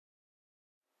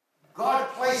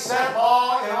place that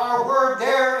law in our word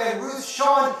there, and Ruth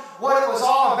showing what it was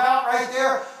all about right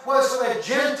there, was for the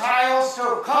Gentiles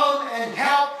to come and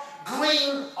help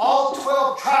glean all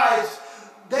 12 tribes.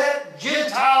 That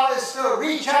Gentile is to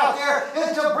reach out there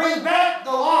and to bring back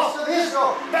the lost of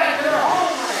Israel back to their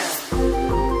homeland.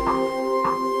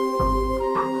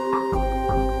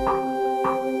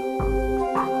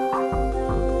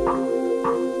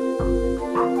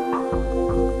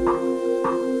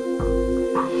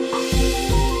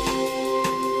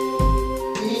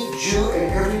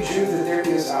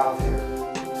 Out there.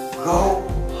 Go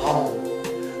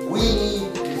home. We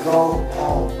need to go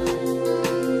home.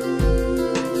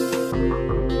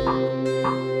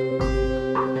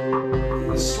 In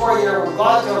the story there, when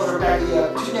God tells Rebekah, you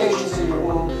have two nations in your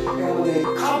womb, and when they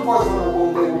come forth from the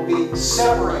womb, they will be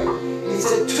separated. And he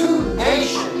said, two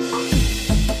nations.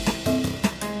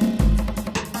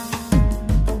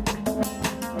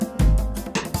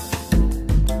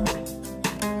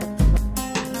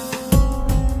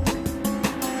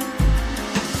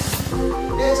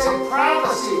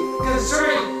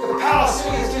 Concerning the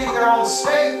Palestinians getting their own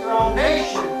state, their own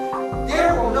nation,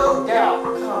 there will no doubt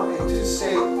come a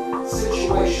two-state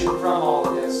situation from all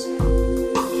of this.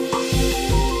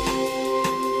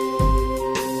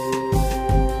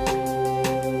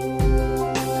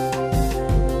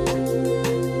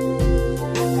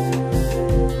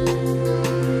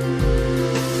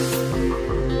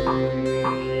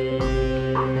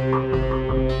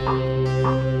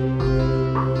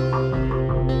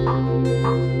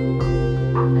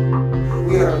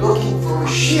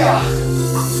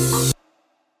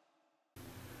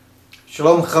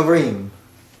 Shalom Chavrim,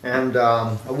 and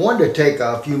I wanted to take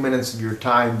a few minutes of your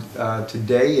time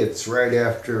today. It's right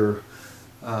after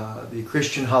the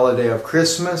Christian holiday of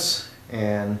Christmas,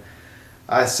 and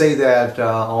I say that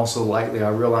also lightly. I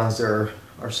realize there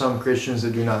are some Christians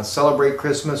that do not celebrate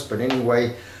Christmas, but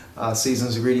anyway,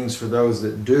 season's greetings for those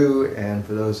that do, and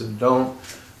for those that don't,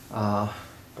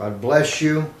 God bless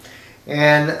you.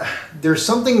 And there's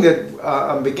something that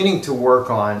I'm beginning to work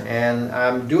on, and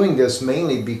I'm doing this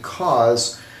mainly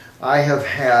because I have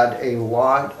had a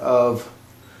lot of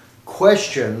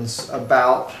questions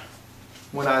about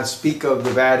when I speak of the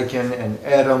Vatican and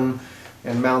Edom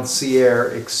and Mount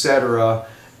Seir, etc.,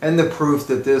 and the proof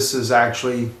that this is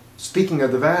actually speaking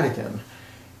of the Vatican.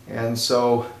 And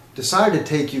so decided to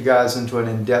take you guys into an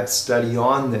in-depth study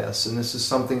on this, and this is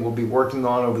something we'll be working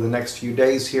on over the next few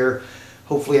days here.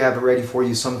 Hopefully have it ready for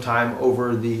you sometime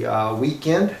over the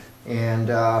weekend. And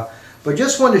but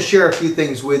just wanted to share a few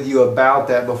things with you about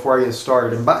that before I get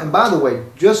started. And by the way,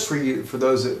 just for you, for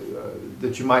those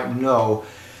that you might know,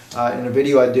 in a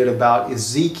video I did about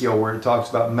Ezekiel, where it talks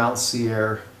about Mount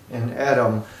Seir and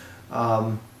Edom,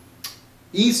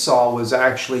 Esau was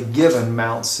actually given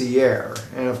Mount Seir,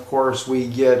 and of course we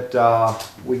get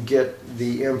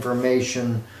the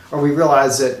information, or we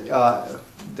realize that.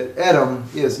 That Edom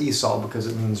is Esau because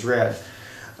it means red.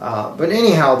 But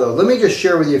anyhow, though, let me just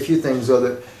share with you a few things, though,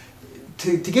 that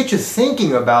to get you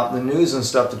thinking about the news and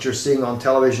stuff that you're seeing on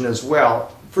television as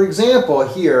well. For example,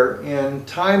 here in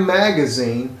Time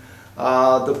magazine,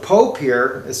 the Pope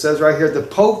here, it says right here, the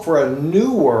Pope for a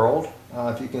New World,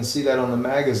 if you can see that on the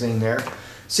magazine there.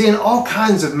 Seeing all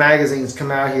kinds of magazines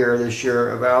come out here this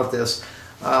year about this.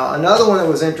 Another one that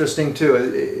was interesting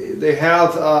too, they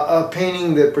have a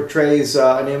painting that portrays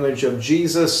an image of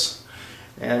Jesus,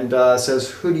 and says,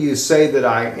 "Who do you say that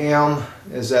I am?"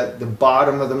 is at the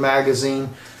bottom of the magazine.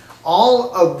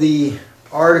 All of the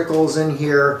articles in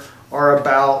here are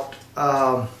about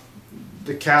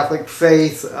the Catholic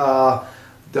faith,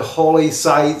 the holy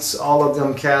sites, all of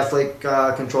them Catholic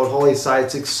controlled holy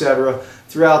sites, etc.,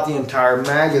 throughout the entire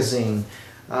magazine.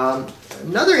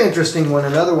 Another interesting one,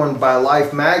 another one by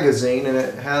Life magazine, and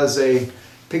it has a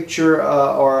picture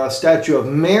or a statue of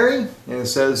Mary, and it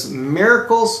says,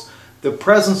 "Miracles, the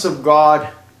presence of God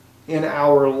in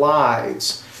our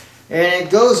lives." And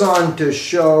it goes on to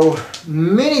show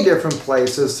many different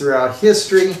places throughout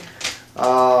history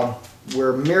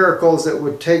where miracles that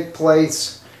would take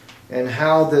place, and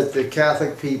how that the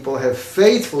Catholic people have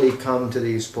faithfully come to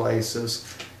these places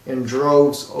in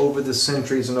droves over the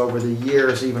centuries and over the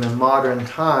years, even in modern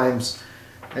times.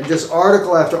 And just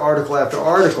article after article after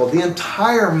article. The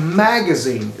entire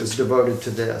magazine is devoted to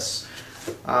this.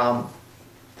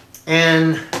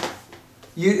 And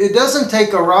it doesn't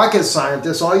take a rocket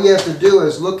scientist. All you have to do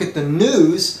is look at the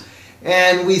news,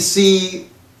 and we see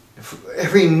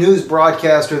every news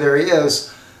broadcaster there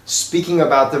is speaking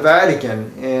about the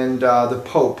Vatican and the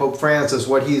Pope, Pope Francis,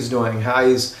 what he's doing, how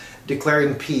he's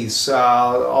declaring peace,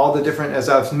 all the different, as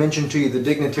I've mentioned to you, the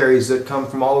dignitaries that come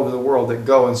from all over the world that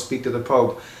go and speak to the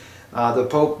Pope. The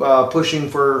Pope pushing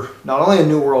for not only a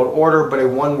new world order, but a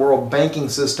one world banking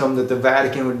system that the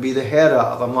Vatican would be the head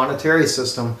of, a monetary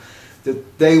system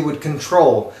that they would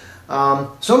control.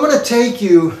 So I'm going to take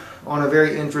you on a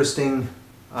very interesting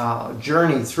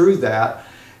journey through that.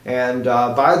 And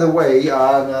by the way,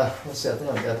 let's see, I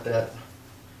think I got that.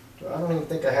 I don't even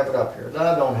think I have it up here. No,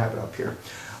 I don't have it up here.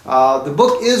 The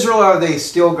book Israel, Are They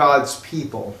Still God's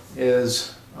People?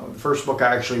 Is the first book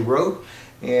I actually wrote.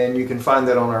 And you can find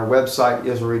that on our website,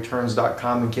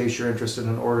 IsraelReturns.com, in case you're interested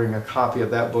in ordering a copy of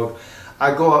that book.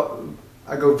 I go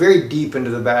very deep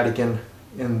into the Vatican,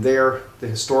 in the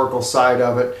historical side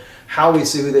of it, how we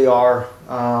see who they are,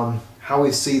 how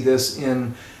we see this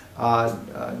in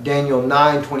Daniel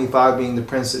 9:25 being the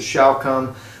prince that shall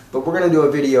come. But we're going to do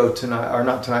a video tonight, or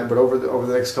not tonight, but over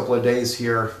the next couple of days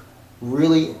here,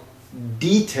 really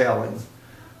detailing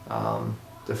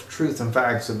the truth and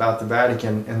facts about the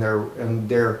Vatican and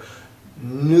their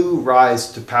new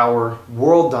rise to power,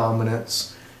 world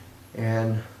dominance,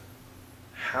 and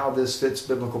how this fits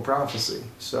biblical prophecy.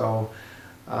 So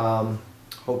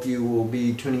hope you will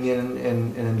be tuning in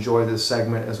and enjoy this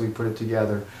segment as we put it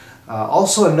together.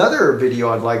 Also, another video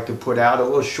I'd like to put out, a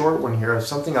little short one here.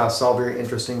 Something I saw very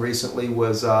interesting recently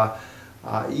was, what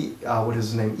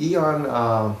is his name?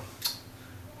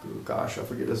 Gosh, I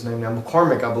forget his name now.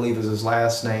 McCormick, I believe, is his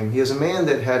last name. He is a man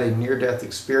that had a near-death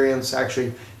experience.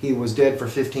 Actually, he was dead for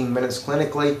 15 minutes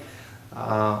clinically.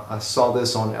 I saw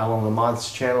this on Alan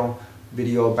Lamont's channel,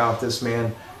 video about this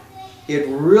man. It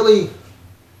really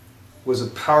was a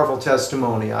powerful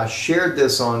testimony. I shared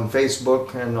this on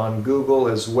Facebook and on Google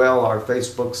as well. Our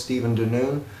Facebook, Stephen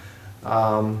Danoon,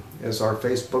 is our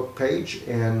Facebook page.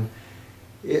 And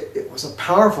it was a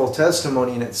powerful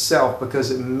testimony in itself, because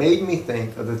it made me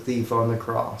think of the thief on the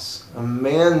cross. A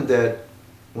man that,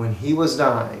 when he was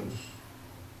dying,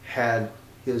 had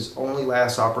his only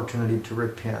last opportunity to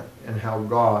repent, and how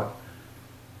God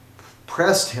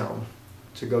pressed him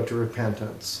to go to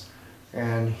repentance.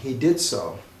 And he did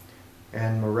so.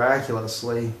 And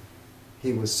miraculously,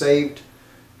 he was saved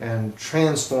and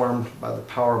transformed by the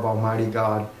power of Almighty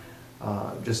God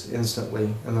just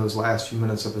instantly in those last few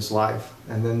minutes of his life.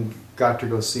 And then got to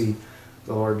go see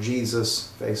the Lord Jesus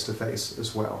face to face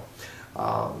as well.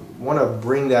 Want to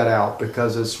bring that out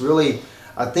because it's really,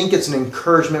 I think it's an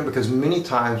encouragement, because many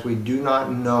times we do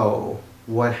not know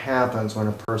what happens when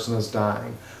a person is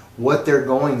dying, what they're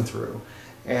going through.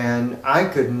 And I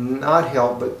could not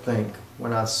help but think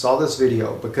when I saw this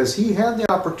video, because he had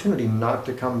the opportunity not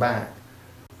to come back,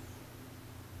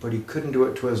 but he couldn't do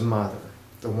it to his mother,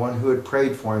 the one who had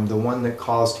prayed for him, the one that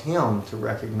caused him to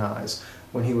recognize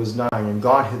when he was dying. And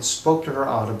God had spoke to her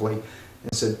audibly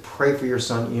and said, pray for your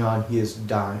son Eon, he is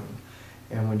dying.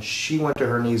 And when she went to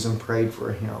her knees and prayed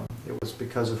for him, it was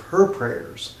because of her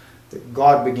prayers that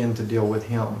God began to deal with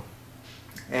him.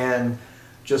 And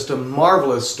just a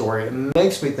marvelous story. It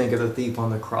makes me think of the thief on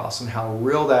the cross and how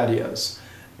real that is.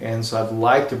 And so I'd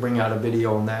like to bring out a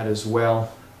video on that as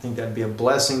well. I think that'd be a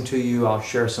blessing to you. I'll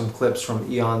share some clips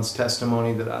from Eon's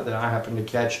testimony that I happened to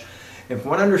catch. And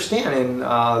from what I understand, in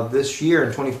this year, in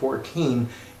 2014,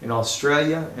 in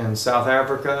Australia and South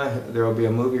Africa, there will be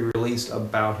a movie released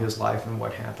about his life and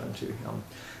what happened to him.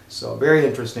 So very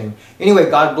interesting. Anyway,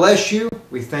 God bless you.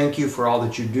 We thank you for all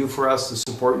that you do for us, the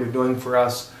support you're doing for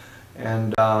us.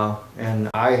 And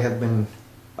I have been,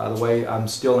 by the way, I'm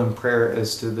still in prayer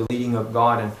as to the leading of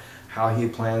God and how He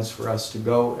plans for us to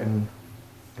go and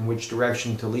in which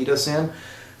direction to lead us in.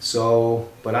 So,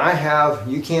 but I have,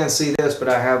 you can't see this, but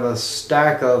I have a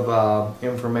stack of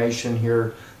information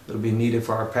here that will be needed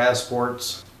for our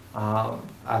passports.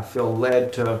 I feel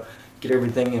led to get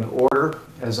everything in order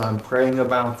as I'm praying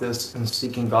about this and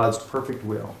seeking God's perfect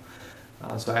will.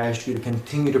 So I ask you to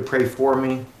continue to pray for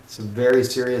me. It's a very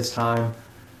serious time.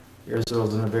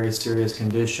 Israel's in a very serious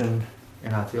condition,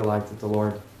 and I feel like that the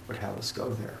Lord would have us go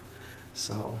there.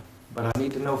 So, but I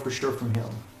need to know for sure from Him.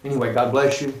 Anyway, God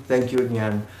bless you. Thank you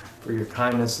again for your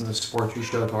kindness and the support you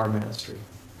show to our ministry.